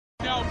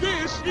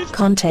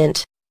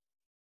Content.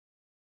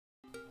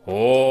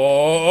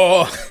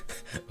 Oh,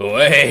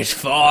 wait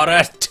for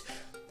it.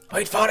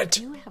 Wait for it.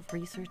 You have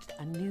researched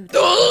a new.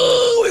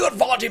 Oh, we got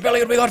 40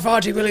 billion, we got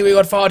 40 billion, we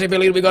got 40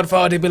 billion, we got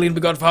 40 billion,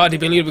 we got 40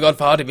 billion, we got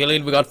 40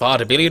 billion, we got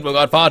 40 billion, we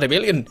got 40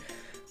 billion.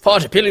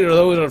 40 billion of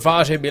those and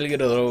 40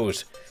 billion of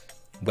those.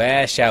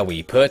 Where shall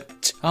we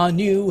put our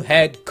new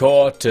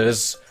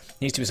headquarters?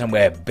 Needs to be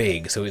somewhere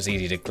big so it's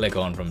easy to click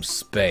on from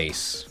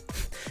space.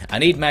 I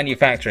need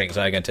manufacturing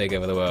so I can take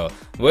over the world.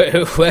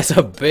 Where's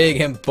a big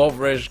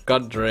impoverished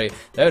country?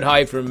 Don't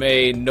hide from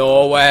me,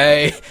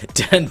 Norway.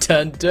 Dun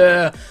dun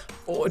dun.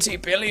 40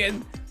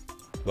 billion.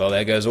 Well,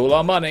 there goes all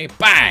our money.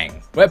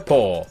 Bang! We're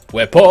poor.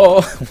 We're poor.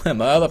 We're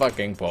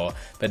motherfucking poor.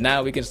 But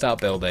now we can start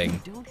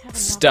building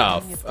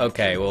stuff.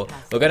 Okay, well,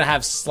 we're going to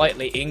have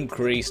slightly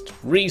increased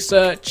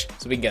research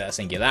so we can get that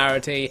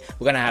singularity.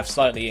 We're going to have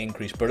slightly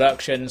increased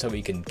production so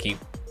we can keep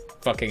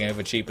fucking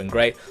over cheap and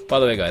great. By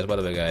the way,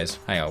 guys,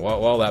 hang on,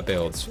 while that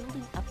builds.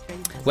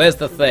 Where's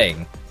the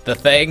thing? The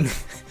thing?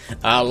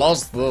 I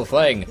lost the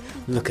thing.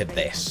 Look at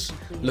this.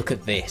 Look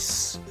at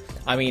this.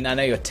 I mean, I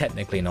know you're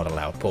technically not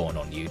allowed porn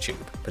on YouTube,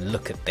 but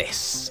look at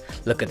this.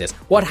 Look at this.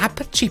 What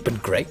happened, cheap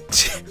and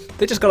great?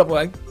 They just got up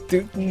like...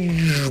 They're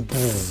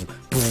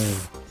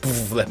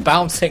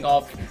bouncing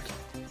off.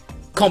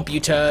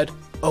 CompuTurd.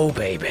 Oh,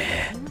 baby.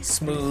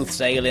 Smooth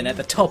sailing at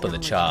the top of the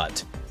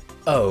chart.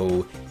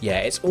 Oh, yeah,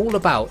 it's all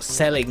about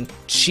selling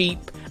cheap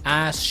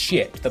ass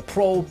shit. The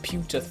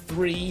ProPuter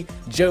 3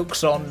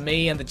 jokes on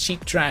me and the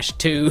Cheap Trash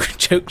 2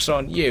 jokes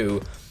on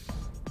you.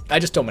 I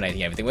just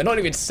dominating everything. We're not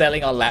even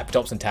selling our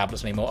laptops and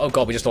tablets anymore. Oh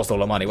god, we just lost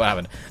all our money. What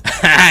happened?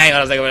 Hang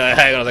on a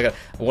second.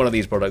 One of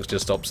these products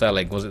just stopped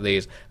selling. Was it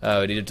these?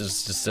 Oh, we needed to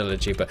just sell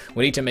it cheaper.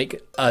 We need to make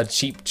a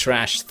Cheap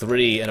Trash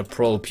 3 and a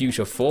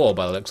ProPuter 4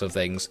 by the looks of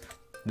things.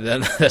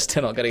 Then they're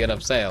still not getting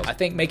enough sales. I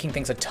think making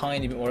things a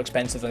tiny bit more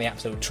expensive than the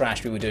absolute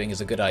trash we were doing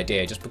is a good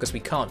idea, just because we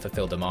can't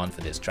fulfill demand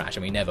for this trash,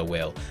 and we never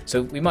will.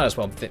 So we might as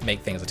well make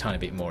things a tiny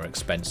bit more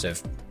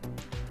expensive.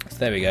 So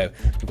there we go.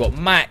 We've got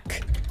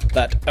Mac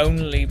that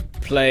only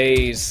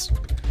plays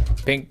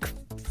Pink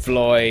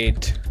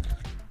Floyd.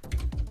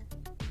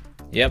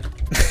 Yep.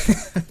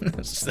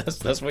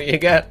 that's what you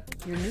get.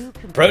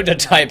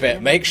 Prototype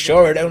it. Make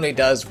sure it only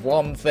does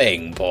one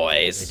thing,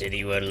 boys. Would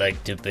anyone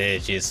like to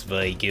purchase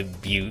my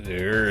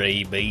computer?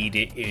 I made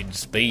it in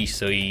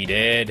space, I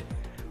did.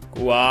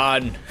 Go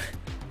on.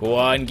 Go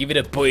on, give it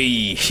a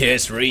bite.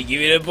 Yes, right,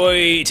 give it a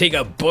bite. Take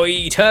a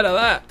bite out of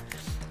that.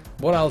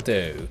 What I'll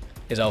do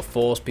is I'll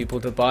force people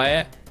to buy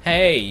it.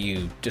 Hey,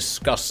 you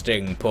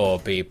disgusting poor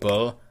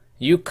people.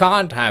 You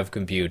can't have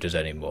computers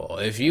anymore.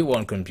 If you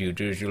want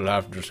computers, you'll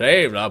have to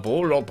save up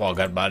all your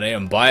pocket money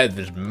and buy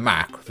this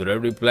Mac that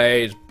only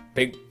plays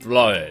Pink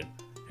Floyd.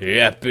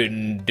 Yep,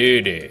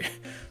 indeedy.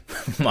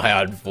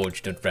 My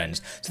unfortunate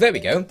friends. So there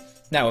we go.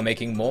 Now we're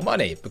making more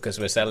money because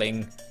we're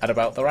selling at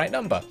about the right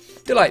number.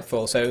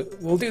 Delightful. So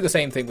we'll do the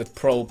same thing with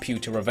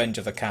ProPuter Revenge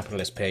of the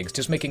Capitalist Pigs,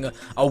 just making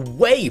a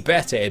way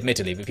better,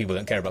 admittedly, but people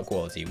don't care about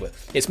quality.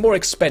 It's more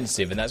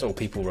expensive and that's all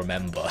people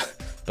remember.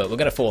 But we're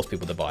going to force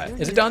people to buy it.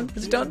 Is it done?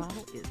 Is it done?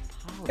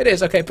 It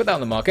is. Okay, put that on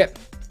the market.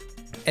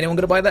 Anyone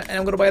gonna buy that?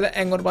 Anyone gonna buy that?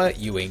 Anyone gonna buy that?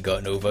 You ain't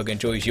got no fucking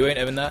choice. You ain't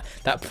having that.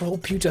 That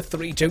ProPuter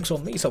 3 jokes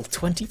on me sold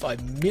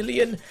 25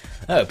 million.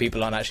 Oh,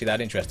 people aren't actually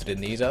that interested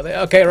in these, are they?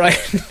 Okay, right.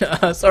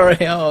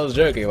 Sorry, I was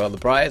joking about the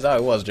price.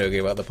 I was joking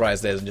about the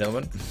price, ladies and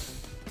gentlemen.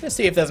 Let's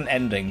see if there's an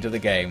ending to the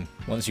game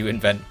once you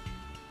invent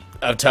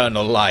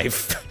eternal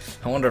life.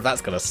 I wonder if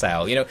that's gonna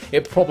sell. You know,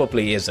 it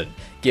probably isn't,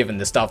 given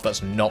the stuff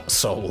that's not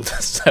sold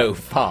so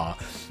far.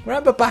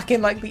 Remember back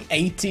in like the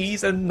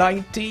 80s and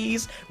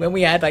 90s when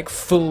we had like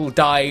full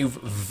dive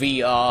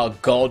VR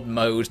God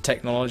mode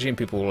technology and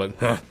people were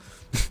like,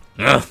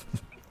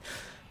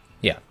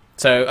 yeah.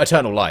 So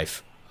eternal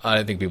life. I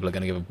don't think people are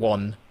going to give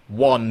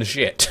one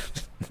shit.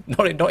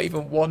 not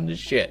even one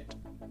shit.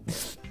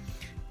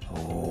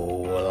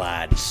 Oh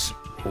lads.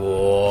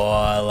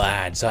 Oh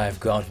lads, I've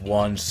got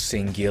one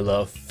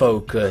singular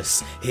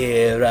focus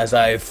here as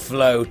I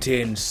float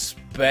in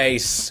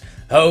space.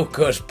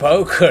 Hocus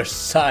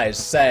pocus, I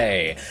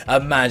say, a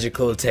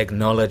magical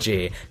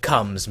technology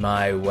comes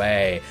my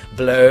way.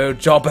 Blow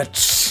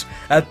Jobertz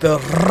at the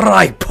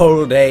ripe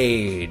old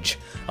age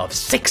of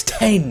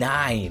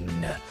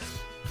 69.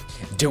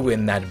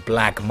 Doing that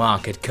black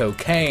market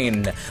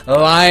cocaine,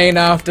 line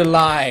after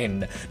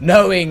line,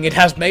 knowing it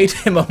has made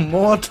him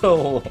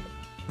immortal.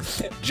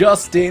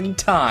 Just in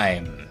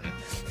time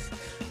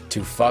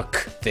to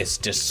fuck this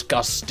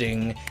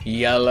disgusting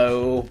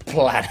yellow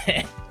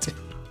planet.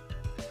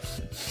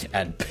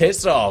 And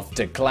piss off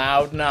to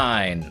Cloud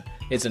 9.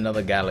 It's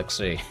another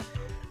galaxy.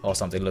 Or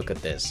something. Look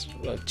at this.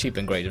 Well, Cheap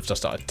and Great have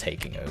just started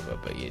taking over,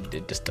 but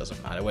it just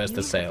doesn't matter. Where's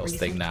the sales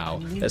thing now?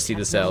 Let's see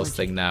the sales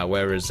thing now.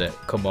 Where is it?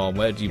 Come on,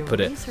 where do you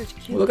put it?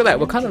 Well, look at that.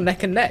 We're kind of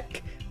neck and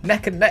neck.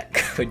 Neck and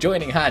neck. We're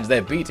joining hands.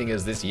 They're beating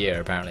us this year,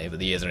 apparently, but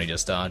the year's only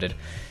just started.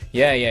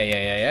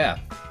 Yeah.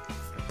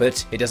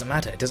 But it doesn't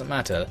matter. It doesn't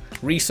matter.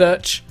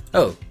 Research.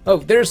 Oh,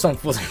 there's some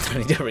I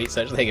need to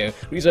research. There you go.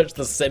 Research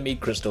the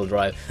semi-crystal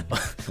drive.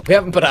 We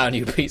haven't put out a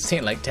new PC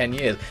in like 10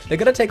 years. They're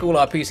going to take all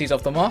our PCs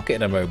off the market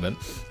in a moment.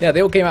 Yeah,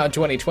 they all came out in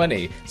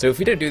 2020. So if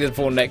we don't do this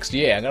before next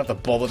year, I'm going to have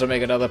to bother to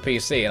make another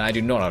PC, and I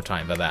do not have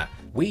time for that.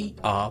 We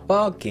are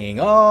fucking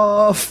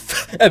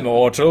off!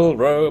 Immortal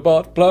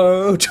robot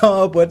blow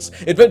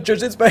Jobertz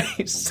adventures in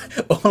space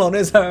all on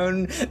his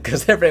own,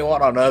 because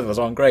everyone on Earth was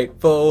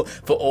ungrateful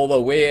for all the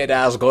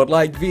weird-ass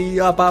godlike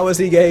VR powers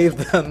he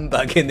gave them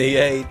back in the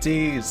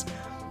 80s.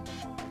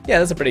 Yeah,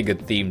 that's a pretty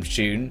good theme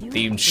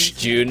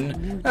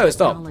tune. Oh,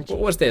 stop.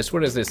 What's this?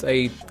 What is this?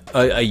 A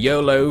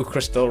YOLO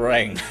crystal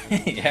ring.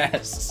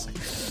 Yes.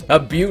 A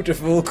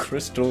beautiful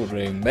crystal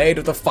ring made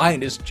of the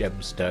finest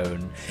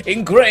gemstone,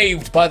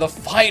 engraved by the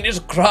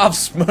finest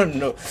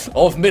craftsman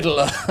of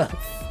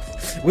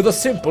Middle-earth, with a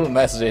simple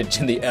message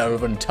in the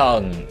elven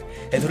tongue.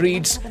 It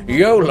reads,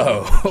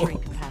 YOLO.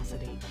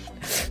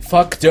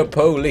 Fuck the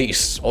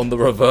police on the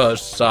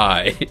reverse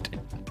side.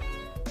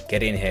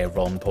 Get in here,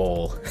 Ron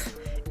Paul.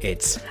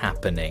 It's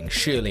happening.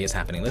 Surely it's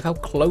happening. Look how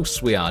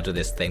close we are to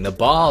this thing. The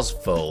bar's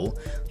full.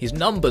 These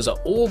numbers are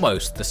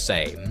almost the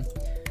same.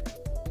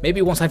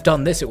 Maybe once I've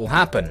done this, it will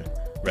happen.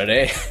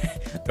 Ready?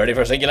 Ready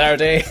for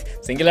singularity?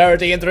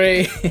 Singularity in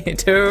 3,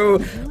 2,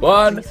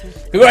 1.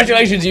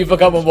 Congratulations, you've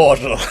become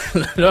immortal.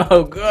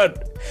 No,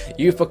 good.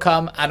 You've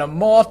become an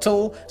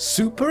immortal,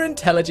 super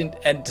intelligent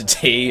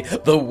entity.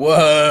 The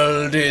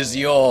world is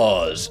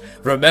yours.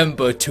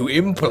 Remember to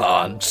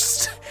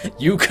implants.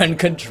 You can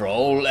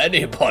control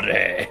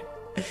anybody.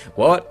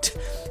 What?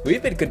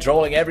 We've been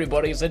controlling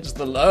everybody since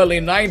the early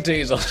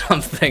 90s or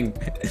something.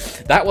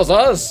 That was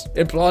us,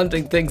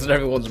 implanting things in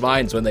everyone's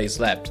minds when they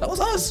slept. That was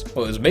us.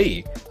 Well, it was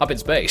me, up in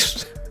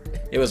space.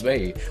 It was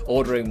me,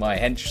 ordering my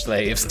hench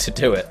slaves to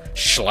do it.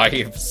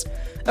 Slaves.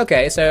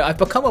 Okay, so I've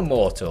become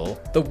immortal.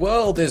 The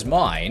world is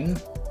mine.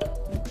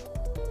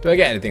 Do I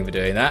get anything for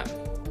doing that?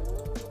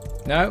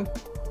 No?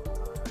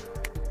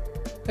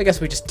 I guess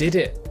we just did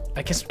it.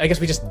 I guess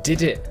we just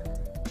did it.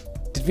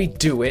 Did we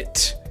do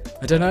it?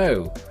 I don't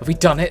know. Have we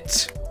done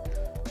it?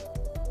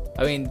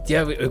 I mean,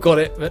 yeah, we've got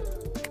it, but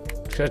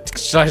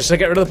should I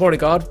get rid of the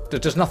bodyguard?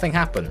 Does nothing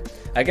happen?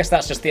 I guess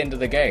that's just the end of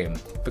the game,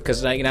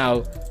 because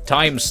now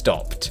time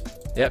stopped.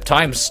 Yep,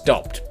 time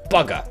stopped.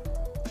 Bugger.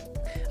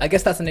 I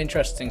guess that's an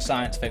interesting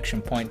science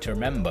fiction point to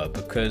remember,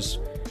 because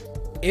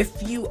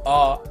if you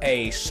are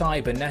a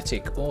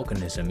cybernetic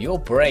organism, your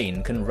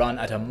brain can run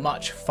at a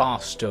much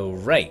faster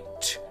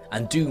rate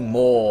and do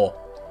more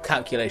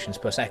calculations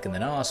per second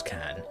than ours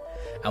can.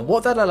 And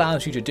what that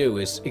allows you to do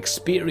is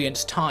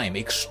experience time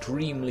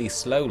extremely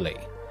slowly.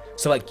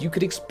 So like you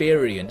could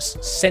experience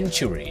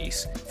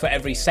centuries for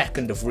every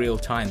second of real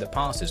time that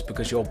passes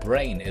because your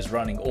brain is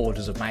running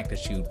orders of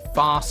magnitude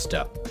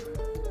faster.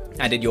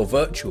 And in your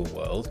virtual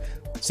world,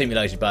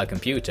 simulated by a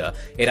computer,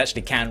 it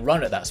actually can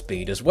run at that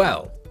speed as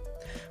well.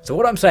 So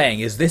what I'm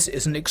saying is this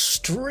is an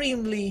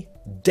extremely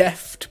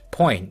deft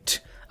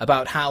point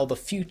about how the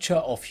future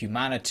of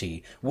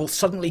humanity will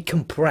suddenly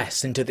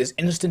compress into this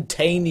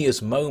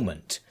instantaneous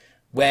moment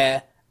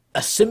where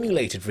a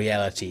simulated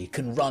reality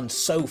can run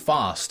so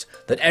fast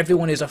that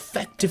everyone is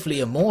effectively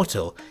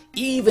immortal,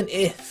 even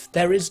if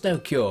there is no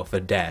cure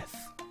for death.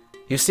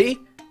 You see?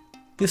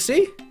 You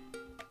see?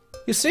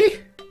 You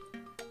see?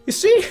 You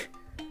see?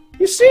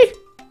 You see?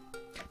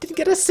 Didn't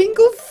get a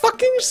single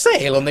fucking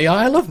sale on the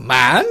Isle of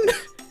Man.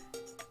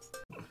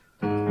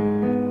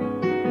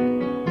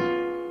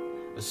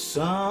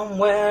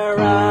 Somewhere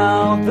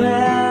out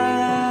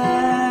there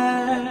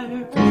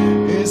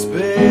in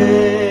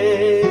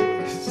space,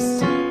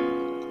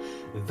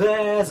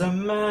 there's a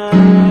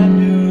man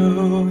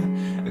who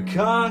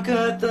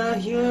conquered the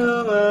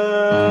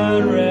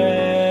human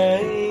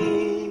race.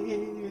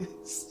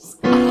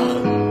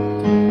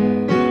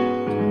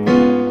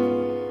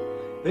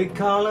 They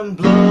call him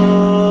Blow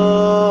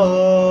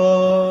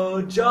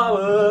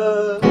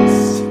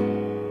Jobertz,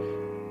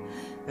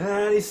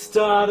 and he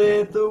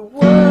started the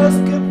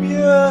worst computer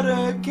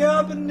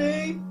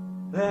company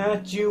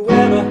that you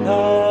ever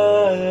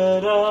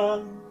heard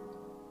of.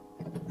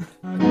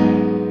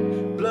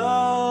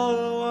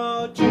 Blow,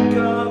 won't you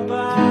come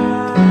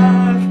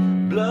back?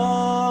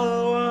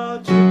 Blow,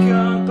 won't you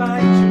come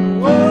back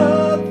to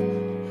Earth?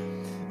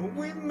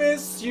 We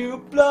miss you,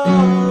 Blow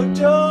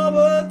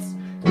Jobertz.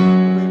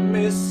 We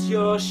miss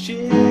your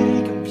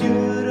shitty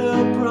computer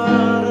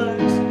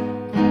products.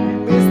 We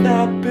miss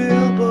that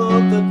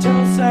billboard that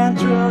tells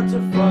Sandra to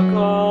fuck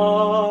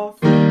off.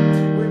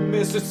 We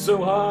miss it so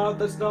hard,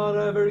 that's not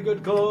a very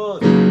good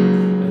chord.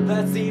 And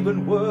that's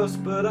even worse,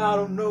 but I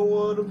don't know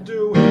what I'm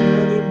doing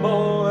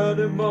anymore,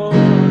 anymore,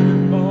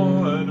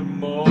 anymore,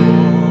 anymore.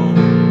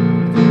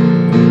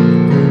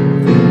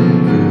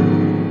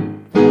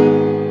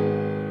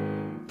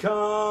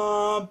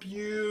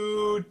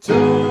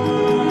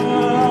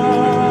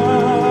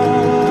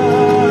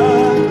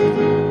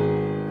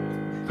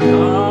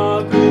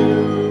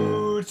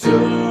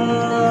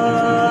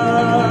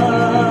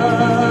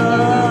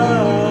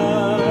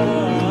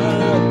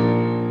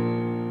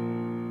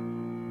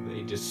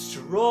 They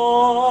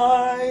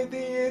destroy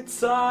the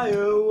entire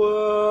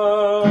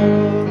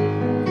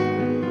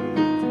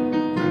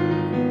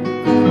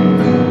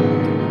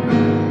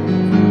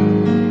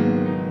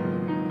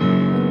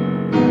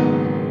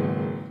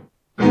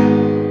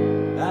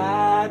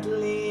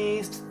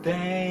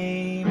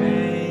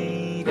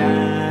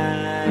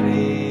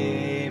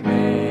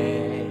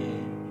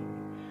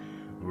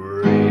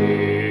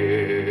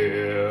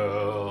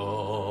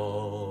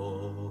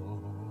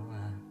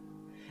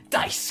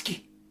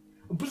TIC.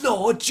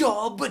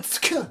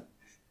 Jobertz.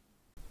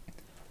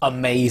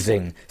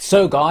 Amazing.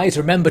 So guys,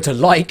 remember to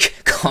like,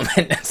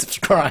 comment and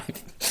subscribe.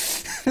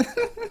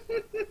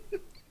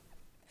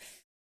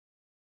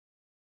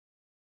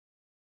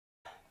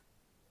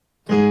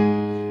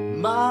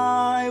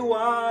 My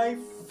wife,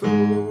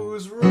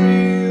 who's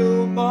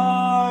real,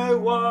 my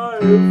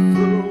wife.